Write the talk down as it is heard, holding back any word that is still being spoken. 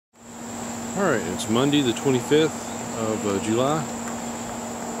Alright, it's Monday the 25th of July.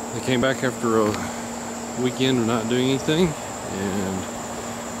 I came back after a weekend of not doing anything and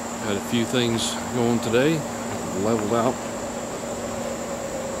had a few things going today. Leveled out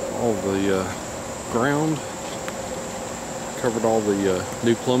all the ground, covered all the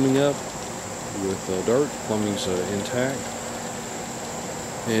new plumbing up with dirt. Plumbing's intact,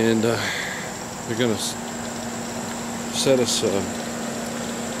 and they're going to set us a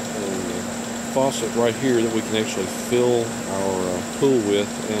faucet right here that we can actually fill our pool with,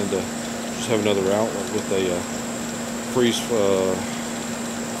 and just have another outlet with a free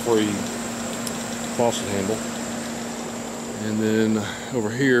faucet handle. And then over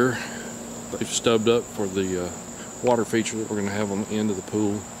here they've stubbed up for the water feature that we're going to have on the end of the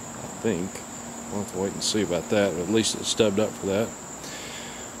pool. I think we'll have to wait and see about that, but at least it's stubbed up for that.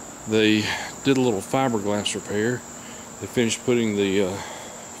 They did a little fiberglass repair. They finished putting the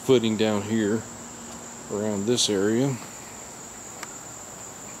footing down here around this area.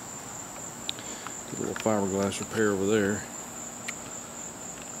 Did a little fiberglass repair over there.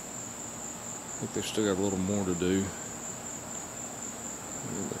 I think they've still got a little more to do.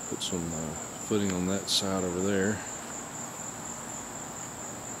 And they put some footing on that side over there.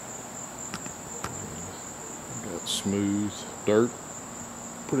 And got smooth dirt,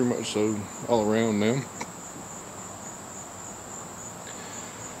 pretty much so all around now.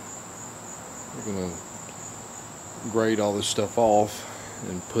 We're going to grade all this stuff off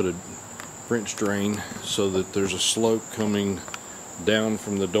and put a French drain so that there's a slope coming down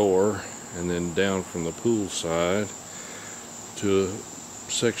from the door and then down from the pool side to a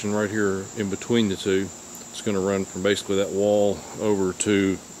section right here in between the two. It's going to run from basically that wall over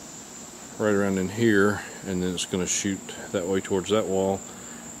to right around in here, and then it's going to shoot that way towards that wall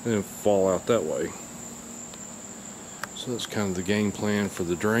and then fall out that way. So that's kind of the game plan for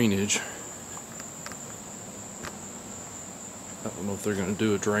the drainage. I don't know if they're going to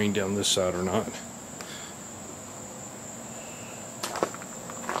do a drain down this side or not.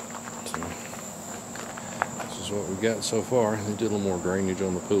 So, this is what we got so far. They did a little more drainage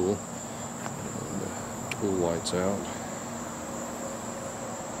on the pool. And the pool lights out.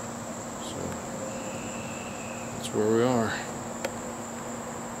 So that's where we are.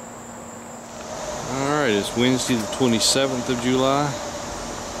 Alright, it's Wednesday the 27th of July.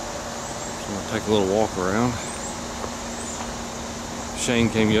 So I'm going to take a little walk around. Shane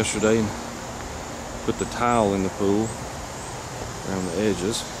came yesterday and put the tile in the pool around the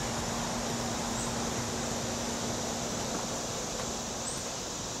edges.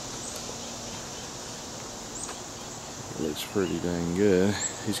 It looks pretty dang good.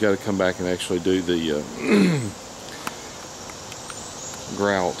 He's got to come back and actually do the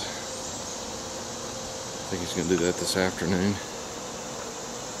grout. I think he's going to do that this afternoon.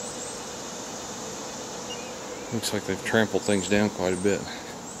 Looks like they've trampled things down quite a bit.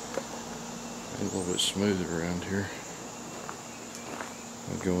 Made it a little bit smoother around here.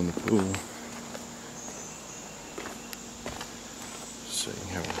 I'll go in the pool. See,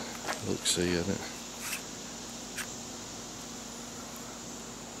 have a look-see at it.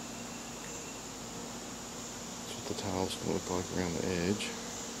 That's what the tile's going to look like around the edge.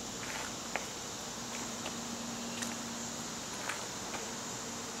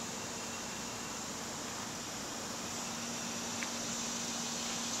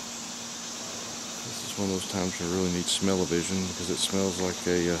 This is one of those times you really need smell-o-vision, because it smells like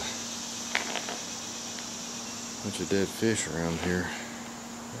a bunch of dead fish around here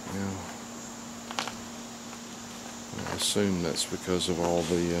right now. I assume that's because of all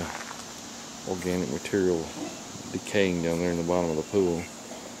the organic material decaying down there in the bottom of the pool,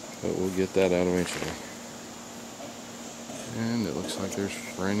 but we'll get that out eventually. And it looks like there's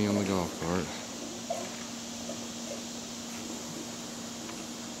Franny on the golf cart.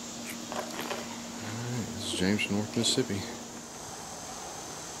 James from North Mississippi.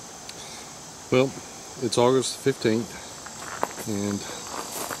 Well, it's August 15th and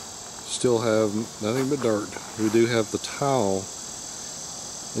still have nothing but dirt. We do have the tile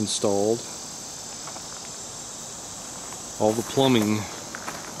installed. All the plumbing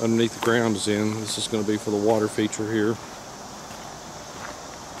underneath the ground is in. This is going to be for the water feature here.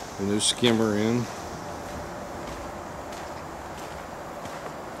 The new skimmer in.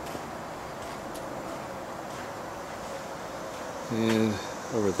 And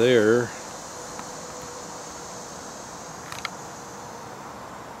over there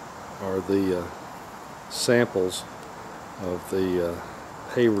are the samples of the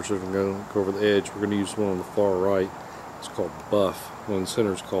pavers that are going to go over the edge. We're going to use one on the far right. It's called Buff. One in the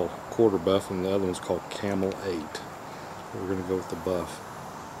center is called Quarter Buff, and the other one's called Camel 8. We're going to go with the Buff.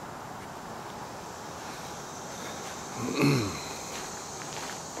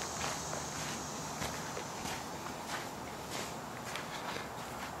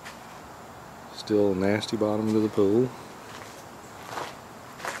 Still a nasty bottom to the pool.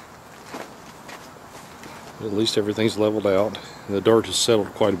 At least everything's leveled out. The dirt has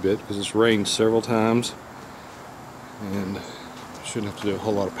settled quite a bit because it's rained several times, and shouldn't have to do a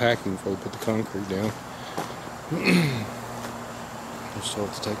whole lot of packing before we put the concrete down. We'll still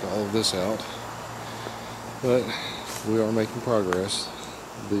have to take all of this out, but we are making progress.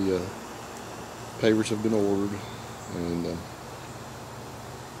 The pavers have been ordered, and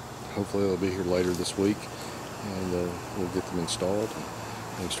hopefully they'll be here later this week, and we'll get them installed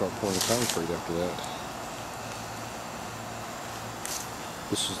and start pouring the concrete after that.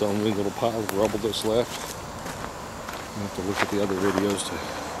 This is the only little pile of rubble that's left. I have to look at the other videos to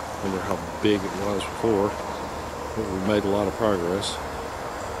wonder how big it was before, but we made a lot of progress.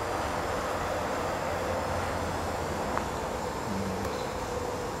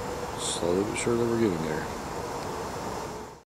 Slowly but surely we're getting there.